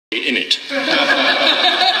in it.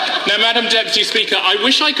 Now, Madam Deputy Speaker, I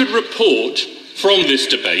wish I could report from this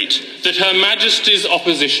debate that Her Majesty's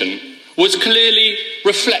opposition was clearly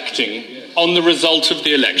reflecting on the result of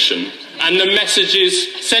the election and the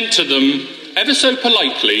messages sent to them ever so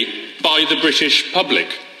politely by the British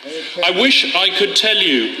public. I wish I could tell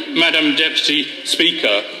you, Madam Deputy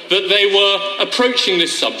Speaker, that they were approaching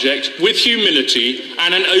this subject with humility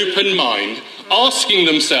and an open mind, asking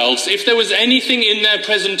themselves if there was anything in their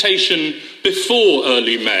presentation before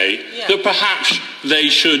early May that perhaps they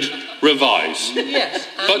should revise. Yes.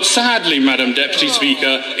 But sadly, Madam Deputy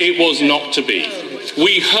Speaker, it was not to be.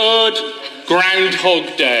 We heard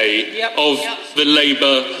Groundhog Day of the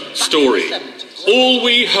Labour story. All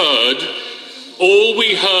we heard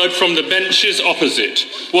from the benches opposite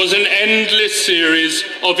was an endless series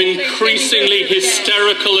of increasingly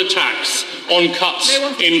hysterical attacks on cuts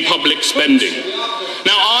in public spending.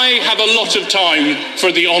 Now, I have a lot of time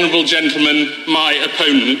for the honourable gentleman, my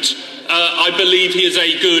opponent. I believe he is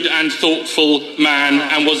a good and thoughtful man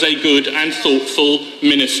and was a good and thoughtful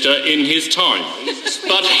minister in his time.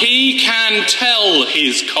 But he can tell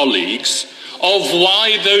his colleagues of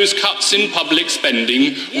why those cuts in public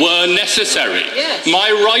spending were necessary. Yes.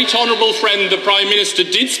 My right honourable friend, the Prime Minister,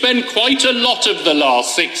 did spend quite a lot of the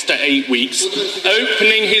last 6 to 8 weeks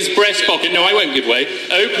opening his breast pocket, no, I won't give way,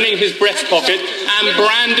 opening his breast pocket and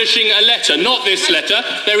brandishing a letter. Not this letter,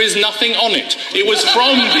 there is nothing on it. It was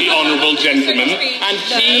from the honourable gentleman, and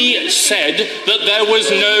he said that there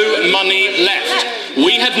was no money left.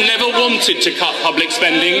 We have never wanted to cut public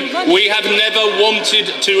spending. We have never wanted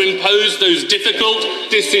to impose those difficult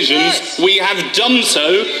decisions. We have done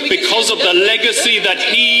so because of the legacy that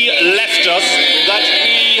he left us, that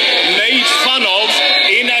he made fun of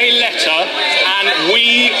in a letter, and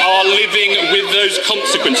we are living with those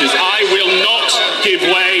consequences. I will not give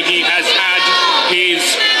way. He has had his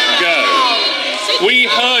go. We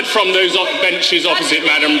heard from those benches opposite,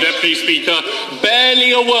 Madam Deputy Speaker,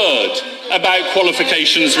 barely a word about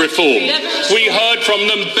qualifications reform. We heard from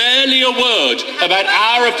them barely a word about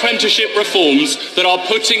our apprenticeship reforms that are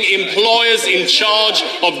putting employers in charge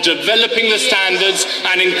of developing the standards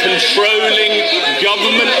and in controlling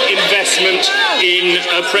government investment in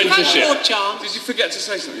apprenticeship. Did you forget to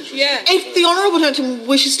say something? Yeah. If the honourable gentleman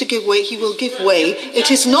wishes to give way, he will give way. It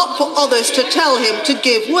is not for others to tell him to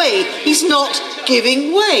give way. He's not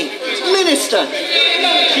giving way. Minister.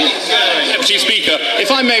 Deputy Speaker, if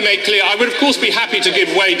I may make clear, I would of course be happy to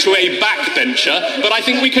give way to a backbencher, but I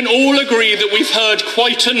think we can all agree that we've heard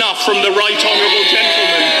quite enough from the right honourable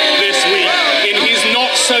gentleman this week in his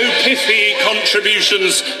not so pithy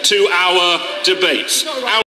contributions to our debates.